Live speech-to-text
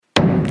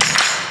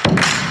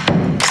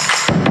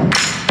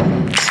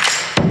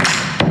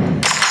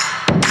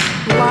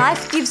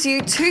gives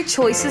you two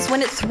choices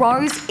when it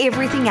throws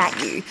everything at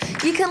you.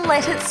 You can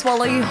let it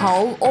swallow you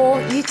whole,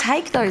 or you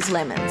take those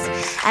lemons.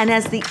 And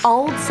as the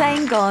old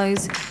saying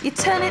goes, you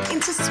turn it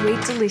into sweet,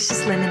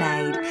 delicious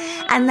lemonade.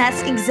 And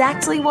that's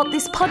exactly what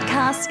this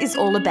podcast is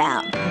all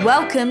about.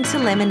 Welcome to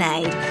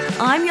Lemonade.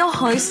 I'm your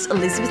host,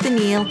 Elizabeth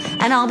O'Neill,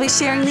 and I'll be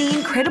sharing the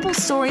incredible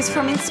stories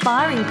from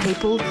inspiring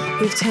people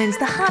who've turned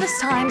the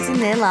hardest times in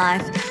their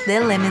life,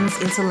 their lemons,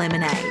 into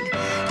lemonade.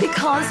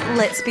 Because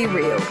let's be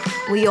real,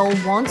 we all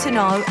want to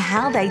know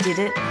how they did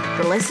it,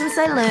 the lessons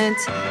they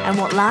learnt, and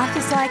what life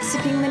is like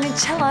sipping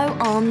limoncello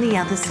on the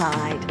other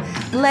side.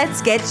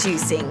 Let's get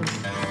juicing.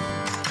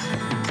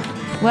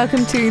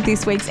 Welcome to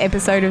this week's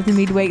episode of the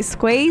Midweek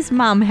Squeeze.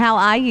 Mum, how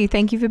are you?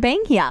 Thank you for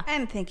being here.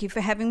 And thank you for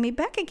having me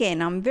back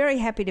again. I'm very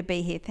happy to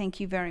be here. Thank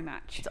you very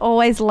much. It's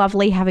always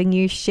lovely having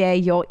you share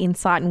your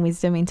insight and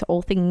wisdom into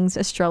all things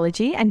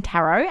astrology and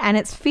tarot. And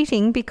it's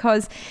fitting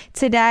because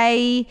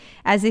today,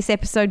 as this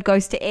episode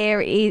goes to air,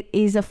 it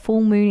is a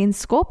full moon in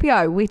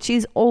Scorpio, which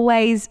is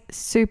always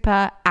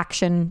super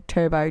action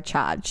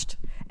turbocharged.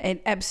 It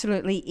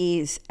absolutely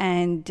is.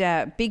 And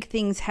big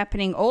things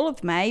happening all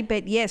of May.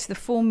 But yes, the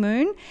full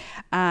moon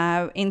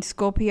in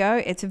Scorpio,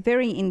 it's a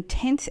very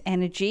intense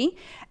energy.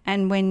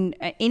 And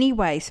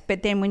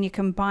but then when you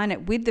combine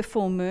it with the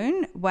full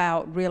moon,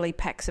 wow, it really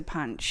packs a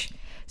punch.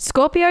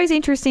 Scorpio is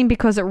interesting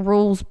because it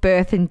rules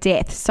birth and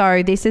death.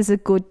 So this is a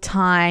good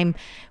time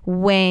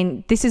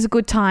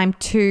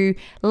to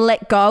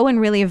let go and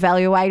really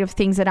evaluate of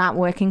things that aren't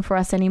working for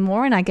us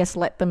anymore, and I guess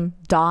let them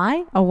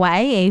die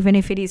away, even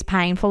if it is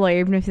painful, or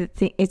even if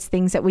it's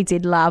things that we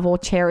did love or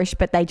cherish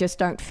but they just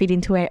don't fit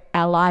into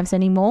our lives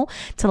anymore,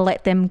 to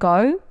let them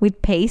go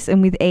with peace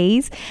and with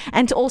ease,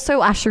 and to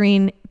also usher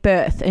in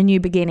birth, a new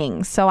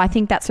beginning. So I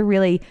think it's a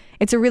really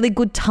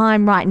good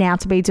time right now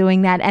to be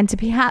doing that, and to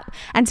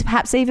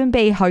perhaps even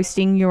be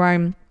hosting your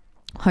own,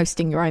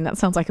 that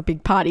sounds like a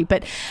big party,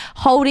 but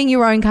holding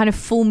your own kind of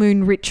full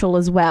moon ritual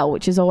as well,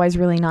 which is always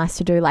really nice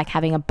to do, like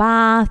having a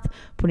bath,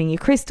 putting your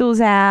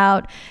crystals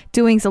out,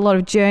 doing a lot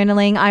of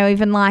journaling. I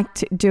even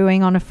liked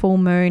doing on a full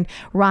moon,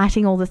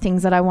 writing all the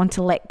things that I want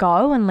to let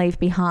go and leave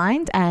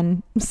behind,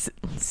 and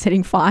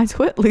setting fire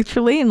to it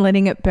literally and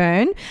letting it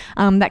burn.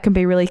 That can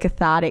be really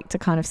cathartic to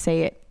kind of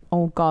see it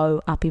all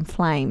go up in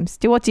flames.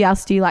 What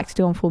else do you like to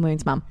do on full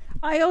moons, Mum?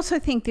 I also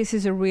think this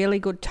is a really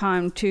good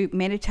time to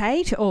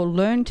meditate or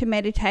learn to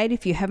meditate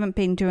if you haven't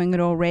been doing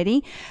it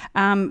already.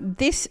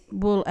 This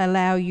will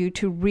allow you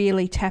to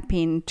really tap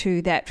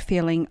into that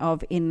feeling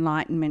of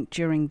enlightenment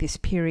during this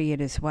period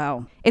as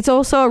well. It's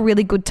also a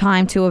really good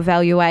time to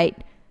evaluate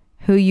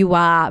who you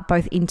are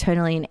both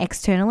internally and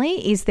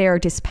externally. Is there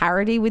a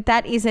disparity with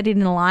that? Is it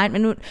in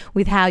alignment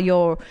with how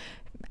you're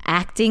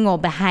acting or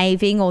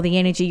behaving, or the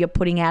energy you're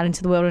putting out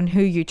into the world, and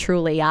who you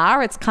truly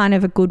are? It's kind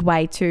of a good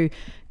way to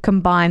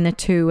combine the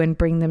two and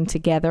bring them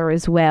together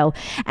as well,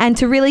 and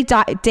to really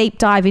deep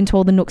dive into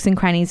all the nooks and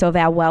crannies of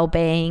our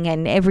well-being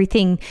and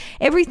everything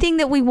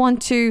that we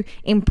want to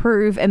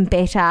improve and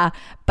better,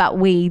 but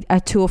we are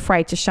too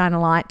afraid to shine a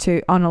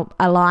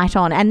light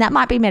on. And that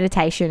might be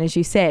meditation. As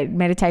you said,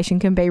 meditation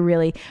can be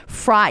really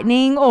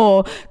frightening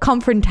or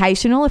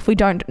confrontational if we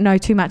don't know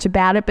too much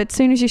about it, but as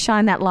soon as you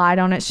shine that light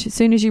on it, as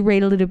soon as you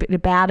read a little bit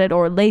about it,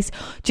 or at least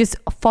just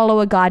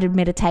follow a guided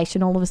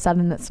meditation, all of a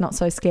sudden that's not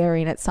so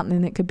scary, and it's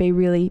something that could be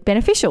really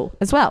beneficial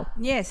as well.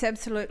 Yes,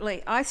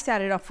 absolutely. I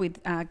started off with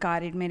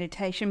guided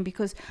meditation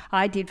because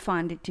I did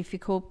find it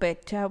difficult,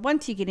 but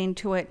once you get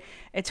into it,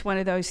 it's one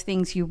of those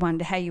things you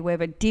wonder how you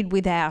ever did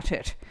without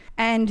it.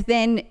 And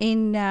then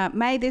in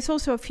May, there's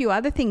also a few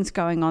other things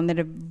going on that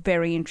are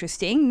very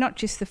interesting, not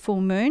just the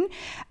full moon.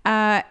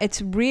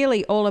 It's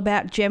really all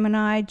about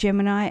Gemini,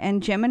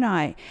 and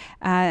Gemini.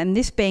 And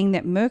this being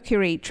that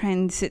Mercury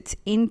transits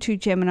into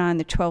Gemini on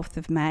the 12th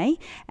of May,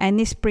 and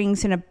this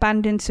brings an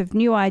abundance of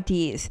new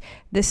ideas.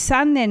 The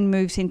Sun then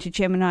moves into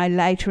Gemini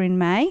later in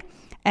May,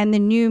 and the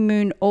new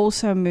moon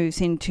also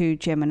moves into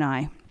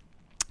Gemini.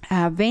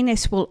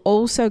 Venus will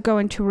also go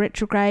into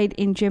retrograde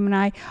in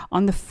Gemini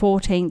on the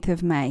 14th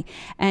of May.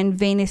 And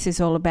Venus is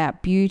all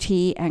about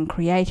beauty and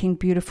creating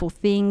beautiful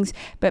things.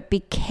 But be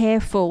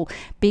careful,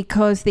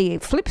 because the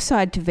flip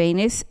side to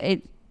Venus,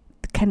 it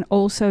can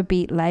also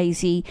be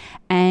lazy,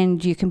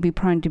 and you can be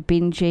prone to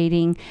binge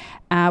eating,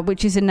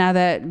 which is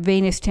another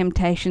Venus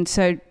temptation.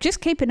 So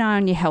just keep an eye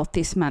on your health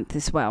this month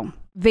as well.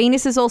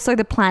 Venus is also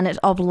the planet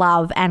of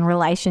love and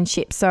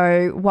relationships.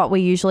 So what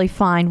we usually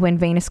find when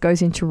Venus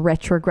goes into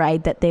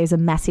retrograde, that there's a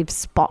massive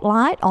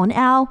spotlight on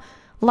our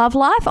love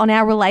life, on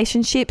our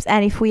relationships.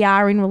 And if we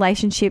are in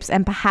relationships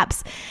and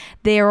perhaps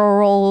there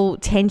are all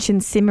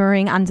tensions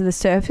simmering under the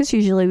surface,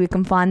 usually we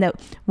can find that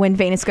when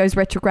Venus goes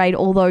retrograde,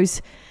 all those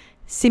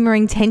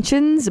simmering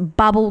tensions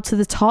bubble to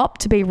the top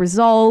to be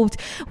resolved.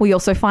 We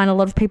also find a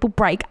lot of people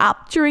break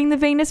up during the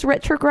Venus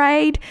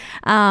retrograde.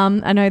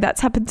 I know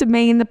that's happened to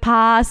me in the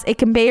past. It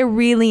can be a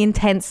really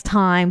intense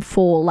time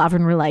for love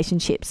and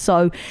relationships.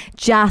 So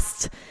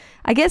just,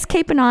 I guess,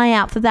 keep an eye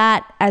out for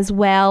that as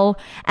well.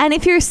 And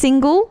if you're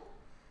single,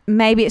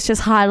 maybe it's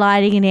just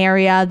highlighting an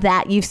area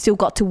that you've still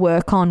got to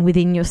work on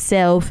within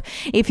yourself.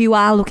 If you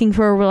are looking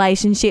for a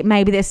relationship,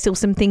 maybe there's still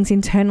some things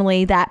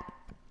internally that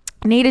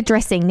need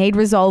addressing, need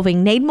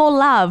resolving, need more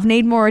love,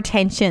 need more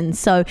attention.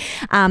 So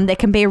there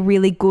can be a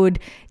really good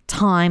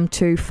time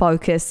to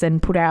focus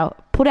and put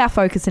our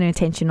focus and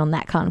attention on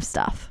that kind of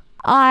stuff.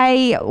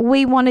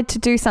 We wanted to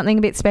do something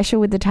a bit special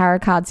with the tarot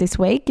cards this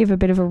week, give a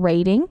bit of a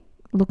reading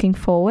looking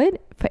forward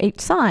for each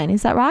sign.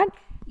 Is that right?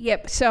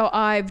 Yep, so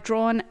I've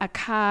drawn a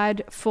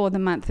card for the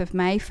month of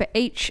May for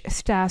each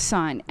star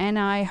sign, and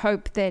I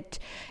hope that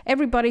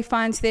everybody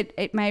finds that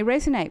it may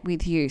resonate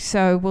with you.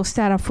 So we'll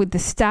start off with the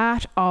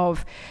start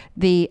of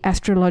the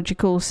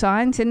astrological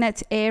signs, and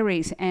that's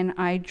Aries, and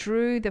I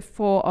drew the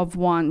Four of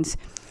Wands.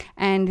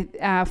 And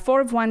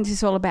Four of Wands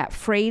is all about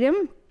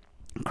freedom,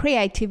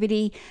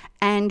 creativity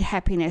and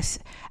happiness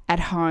at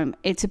home.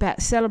 It's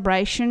about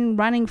celebration,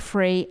 running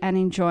free and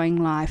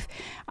enjoying life.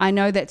 I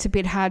know that's a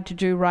bit hard to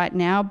do right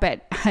now,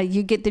 but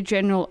you get the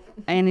general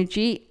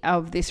energy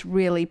of this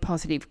really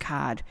positive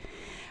card.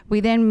 We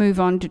then move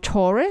on to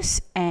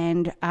Taurus,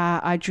 and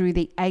I drew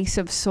the Ace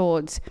of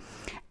Swords.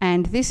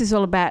 And this is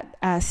all about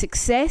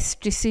success,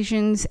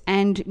 decisions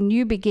and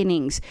new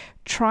beginnings,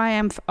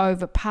 triumph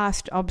over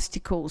past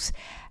obstacles,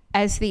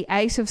 as the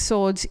Ace of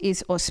Swords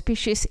is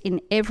auspicious in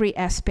every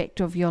aspect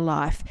of your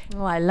life.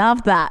 Oh, I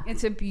love that.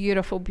 It's a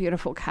beautiful,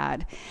 beautiful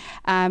card.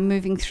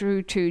 Moving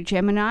through to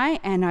Gemini,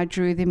 and I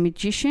drew the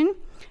Magician,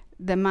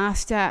 the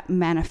Master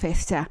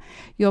Manifester.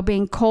 You're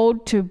being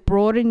called to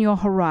broaden your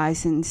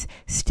horizons,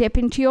 step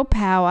into your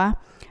power,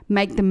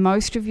 make the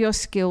most of your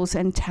skills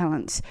and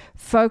talents,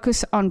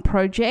 focus on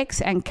projects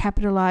and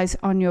capitalize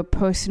on your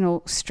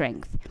personal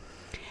strength.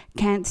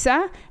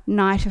 Cancer,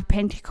 Knight of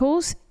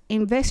Pentacles.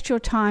 Invest your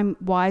time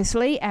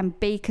wisely and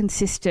be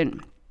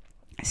consistent.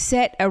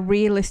 Set a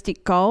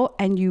realistic goal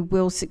and you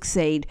will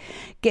succeed.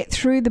 Get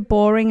through the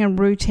boring and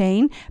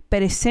routine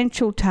but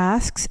essential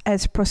tasks,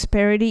 as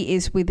prosperity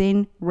is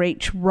within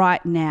reach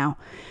right now.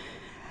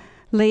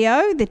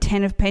 Leo, the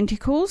Ten of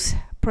Pentacles.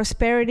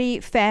 Prosperity,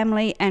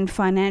 family and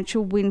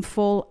financial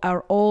windfall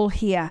are all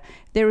here.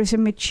 There is a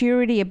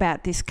maturity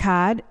about this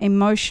card,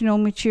 emotional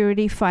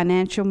maturity,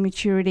 financial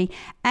maturity,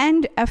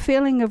 and a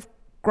feeling of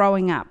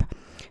growing up.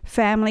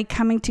 Family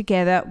coming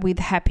together with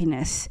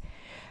happiness.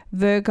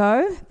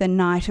 Virgo, the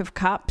Knight of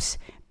Cups.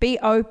 Be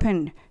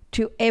open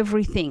to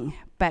everything,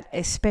 but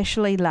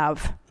especially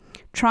love.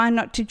 Try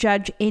not to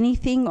judge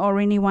anything or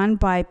anyone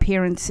by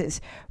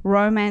appearances.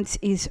 Romance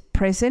is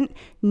present.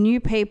 New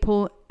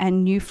people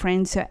and new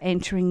friends are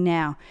entering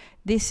now.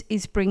 This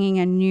is bringing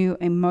a new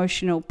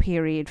emotional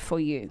period for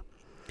you.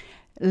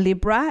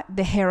 Libra,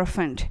 the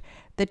Hierophant.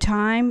 The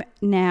time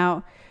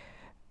now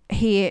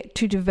here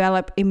to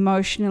develop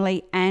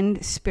emotionally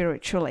and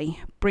spiritually.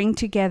 Bring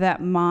together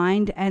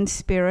mind and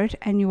spirit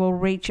and you will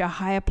reach a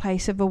higher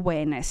place of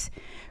awareness.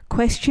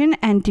 Question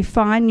and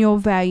define your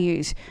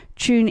values.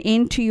 Tune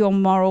into your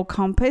moral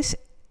compass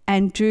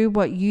and do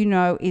what you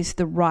know is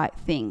the right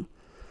thing.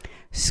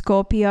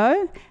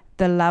 Scorpio,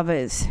 the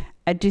Lovers.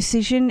 A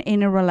decision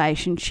in a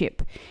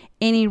relationship.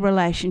 Any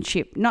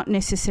relationship, not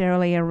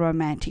necessarily a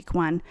romantic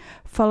one.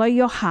 Follow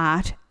your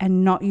heart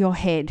and not your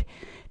head.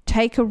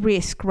 Take a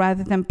risk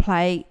rather than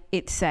play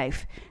it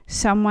safe.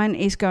 Someone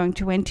is going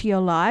to enter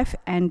your life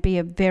and be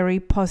a very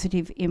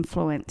positive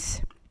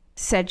influence.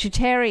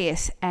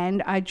 Sagittarius,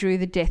 and I drew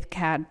the Death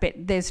card, but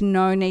there's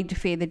no need to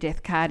fear the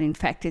Death card. In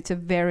fact, it's a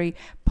very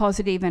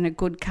positive and a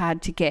good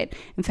card to get.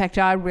 In fact,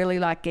 I really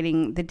like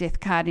getting the Death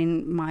card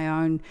in my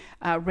own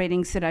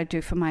readings that I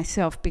do for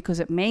myself, because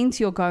it means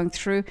you're going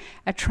through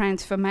a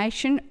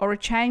transformation or a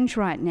change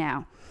right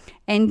now.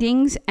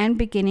 Endings and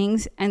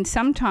beginnings, and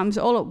sometimes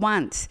all at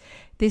once.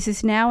 This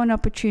is now an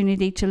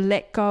opportunity to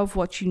let go of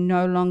what you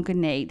no longer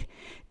need.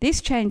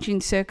 This change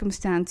in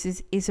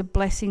circumstances is a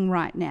blessing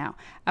right now.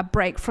 A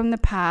break from the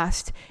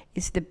past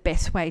is the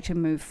best way to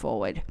move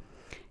forward.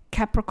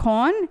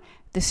 Capricorn,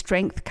 the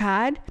Strength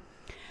card.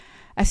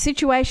 A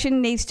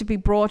situation needs to be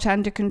brought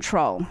under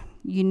control.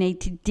 You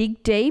need to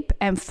dig deep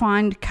and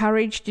find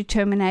courage,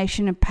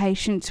 determination and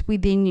patience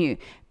within you.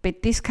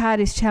 But this card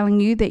is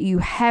telling you that you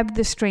have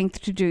the strength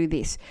to do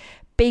this.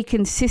 Be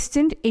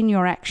consistent in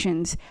your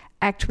actions.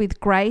 Act with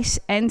grace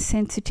and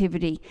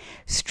sensitivity.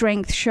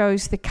 Strength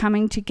shows the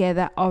coming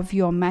together of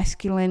your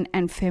masculine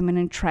and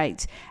feminine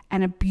traits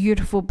and a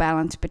beautiful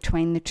balance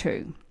between the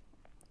two.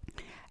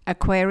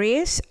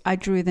 Aquarius, I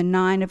drew the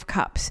Nine of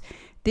Cups.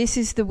 This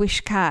is the wish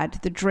card,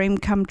 the dream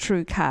come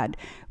true card.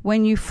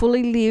 When you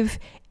fully live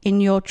in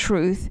your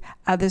truth,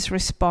 others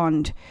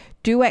respond.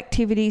 Do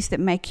activities that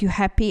make you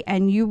happy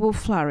and you will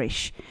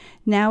flourish.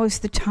 Now is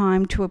the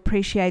time to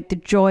appreciate the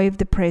joy of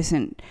the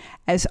present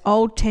as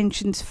old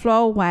tensions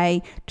flow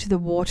away to the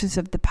waters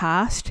of the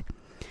past.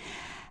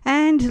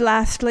 And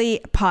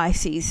lastly,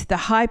 Pisces, the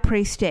High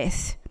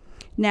Priestess.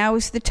 Now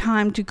is the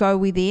time to go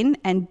within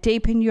and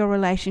deepen your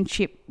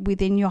relationship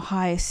within your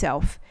higher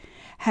self.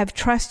 Have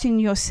trust in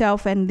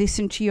yourself and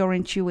listen to your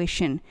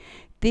intuition.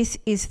 This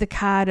is the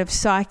card of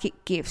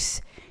psychic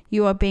gifts.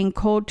 You are being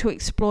called to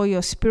explore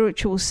your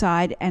spiritual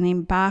side and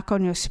embark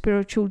on your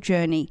spiritual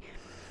journey.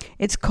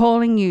 It's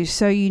calling you,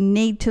 so you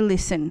need to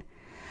listen.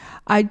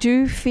 I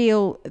do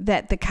feel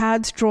that the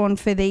cards drawn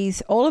for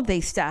all of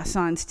these star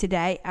signs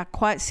today are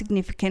quite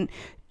significant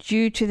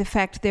due to the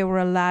fact there were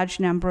a large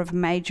number of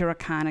major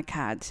arcana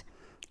cards.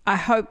 I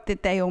hope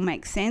that they all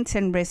make sense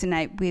and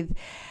resonate with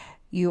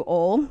you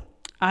all.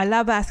 I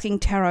love asking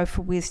tarot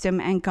for wisdom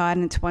and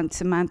guidance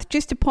once a month,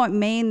 just to point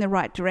me in the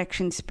right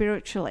direction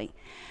spiritually.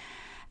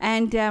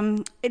 And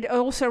it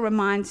also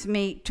reminds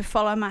me to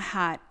follow my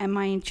heart and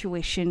my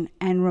intuition,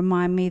 and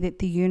remind me that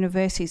the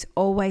universe is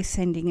always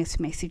sending us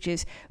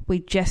messages. We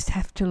just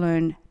have to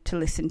learn to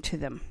listen to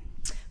them.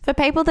 For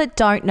people that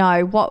don't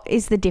know, what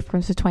is the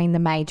difference between the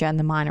major and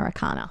the minor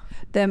arcana?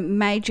 The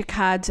major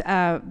cards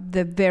are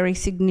the very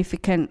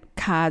significant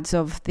cards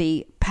of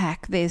the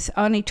pack. There's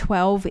only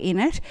 12 in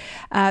it.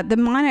 The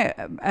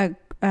minor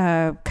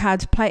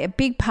cards play a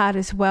big part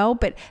as well,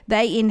 but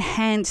they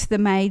enhance the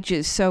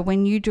majors. So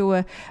when you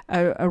do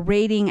a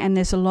reading and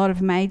there's a lot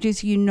of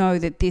majors, you know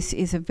that this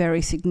is a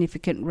very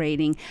significant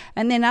reading.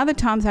 And then other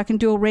times I can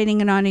do a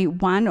reading and only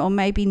one or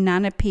maybe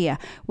none appear,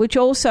 which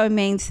also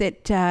means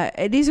that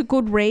it is a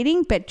good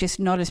reading, but just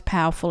not as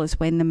powerful as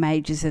when the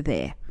majors are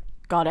there.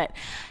 Got it.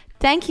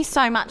 Thank you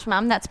so much,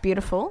 Mum. That's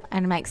beautiful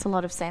and makes a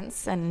lot of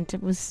sense. And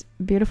it was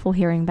beautiful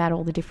hearing about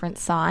all the different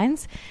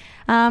signs.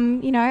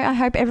 I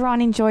hope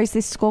everyone enjoys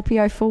this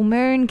Scorpio full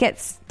moon,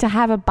 gets to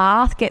have a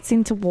bath, gets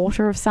into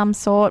water of some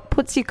sort,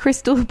 put your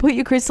crystals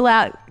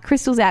out,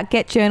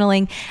 get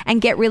journaling, and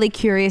get really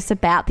curious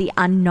about the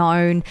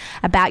unknown,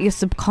 about your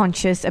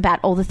subconscious, about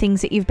all the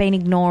things that you've been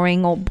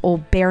ignoring or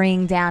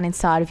burying down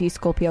inside of you.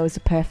 Scorpio is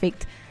a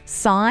perfect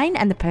sign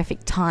and the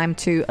perfect time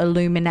to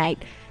illuminate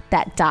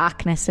that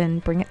darkness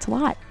and bring it to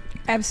light.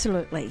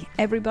 Absolutely.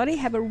 Everybody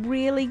have a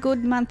really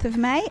good month of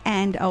May,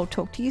 and I'll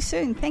talk to you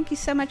soon. Thank you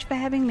so much for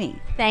having me.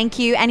 Thank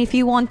you. And if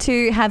you want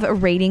to have a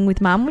reading with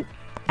Mum,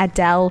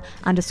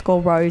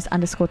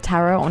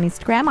 Adele_Rose_Tarot on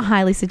Instagram, I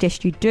highly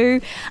suggest you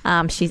do.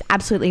 She's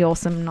absolutely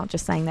awesome. I'm not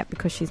just saying that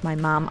because she's my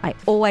mum. I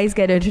always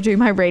get her to do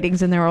my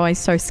readings and they're always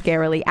so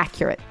scarily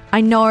accurate.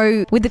 I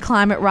know with the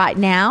climate right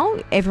now,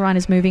 everyone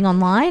is moving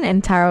online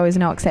and tarot is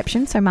no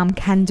exception. So Mum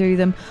can do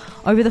them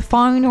over the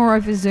phone or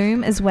over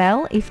Zoom as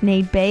well if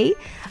need be.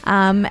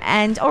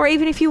 Or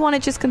even if you want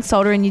to just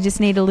consult her and you just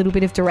need a little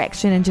bit of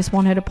direction and just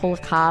want her to pull a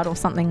card or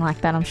something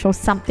like that, I'm sure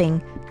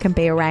something can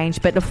be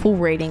arranged, but a full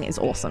reading is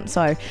awesome.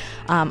 So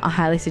I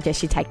highly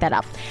suggest you take that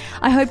up.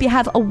 I hope you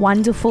have a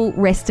wonderful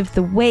rest of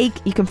the week.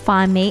 You can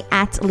find me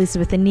at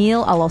Elizabeth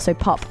Anneal. I'll also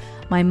pop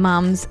my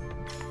mum's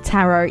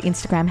tarot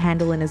Instagram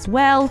handle in as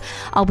well.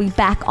 I'll be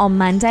back on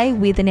Monday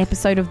with an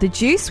episode of The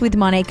Juice with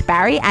Monique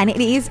Barry, and it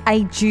is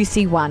a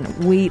juicy one.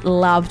 We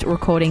loved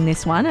recording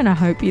this one, and I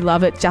hope you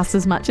love it just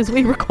as much as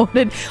we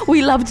recorded.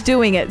 We loved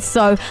doing it,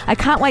 so I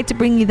can't wait to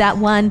bring you that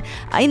one.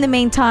 In the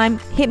meantime,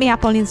 hit me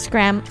up on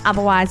Instagram.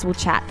 Otherwise, we'll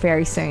chat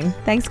very soon.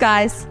 Thanks,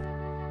 guys.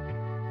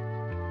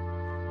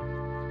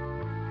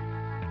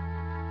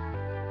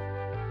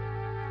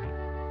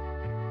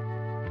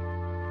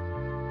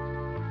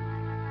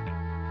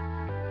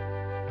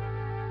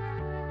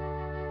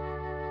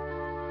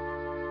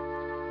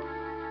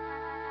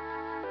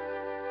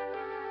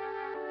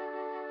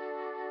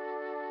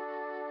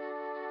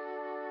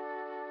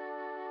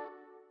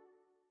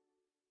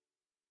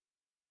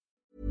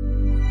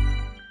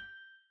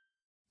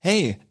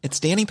 Hey, it's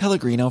Danny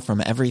Pellegrino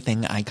from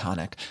Everything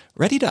Iconic.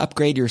 Ready to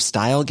upgrade your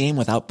style game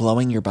without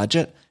blowing your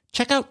budget?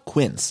 Check out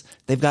Quince.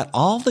 They've got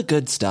all the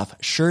good stuff,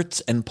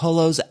 shirts and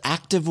polos,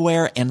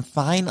 activewear, and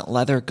fine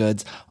leather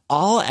goods,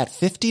 all at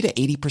 50 to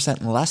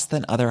 80% less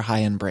than other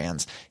high-end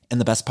brands. And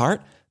the best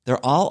part?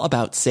 They're all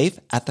about safe,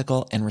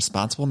 ethical, and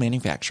responsible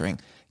manufacturing.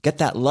 Get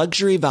that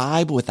luxury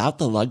vibe without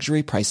the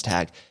luxury price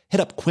tag.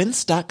 Hit up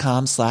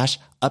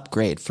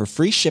quince.com/upgrade for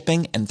free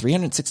shipping and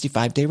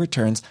 365-day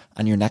returns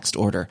on your next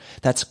order.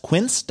 That's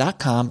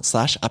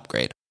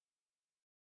quince.com/upgrade.